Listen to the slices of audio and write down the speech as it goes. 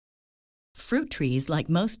Fruit trees, like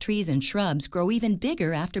most trees and shrubs, grow even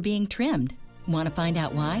bigger after being trimmed. Want to find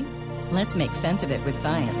out why? Let's make sense of it with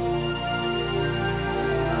science.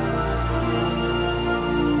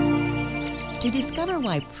 To discover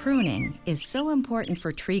why pruning is so important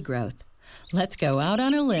for tree growth, let's go out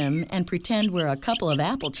on a limb and pretend we're a couple of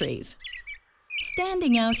apple trees.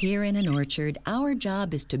 Standing out here in an orchard, our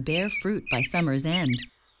job is to bear fruit by summer's end.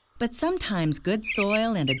 But sometimes good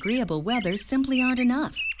soil and agreeable weather simply aren't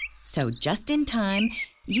enough. So just in time,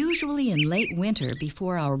 usually in late winter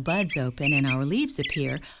before our buds open and our leaves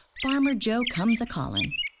appear, Farmer Joe comes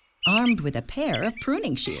a-callin', armed with a pair of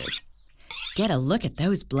pruning shears. Get a look at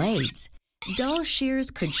those blades. Dull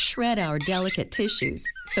shears could shred our delicate tissues,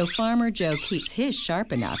 so Farmer Joe keeps his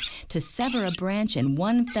sharp enough to sever a branch in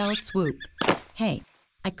one fell swoop. Hey,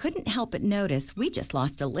 I couldn't help but notice we just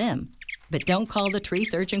lost a limb. But don't call the tree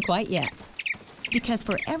surgeon quite yet. Because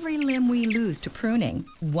for every limb we lose to pruning,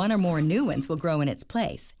 one or more new ones will grow in its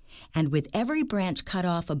place. And with every branch cut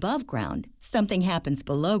off above ground, something happens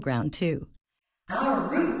below ground too. Our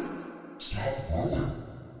roots stop growing.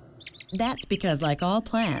 That's because, like all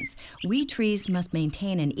plants, we trees must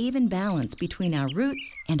maintain an even balance between our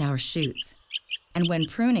roots and our shoots. And when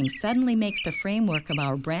pruning suddenly makes the framework of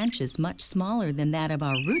our branches much smaller than that of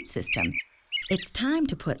our root system, it's time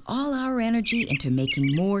to put all our energy into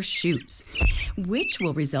making more shoots, which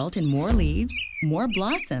will result in more leaves, more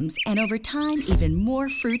blossoms, and over time, even more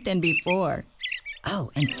fruit than before. Oh,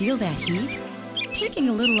 and feel that heat? Taking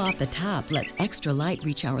a little off the top lets extra light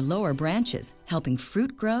reach our lower branches, helping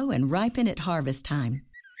fruit grow and ripen at harvest time.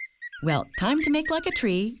 Well, time to make like a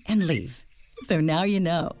tree and leave. So now you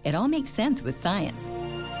know, it all makes sense with science.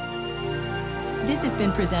 This has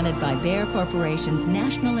been presented by Bayer Corporation's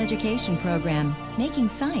National Education Program, Making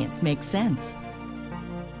Science Make Sense.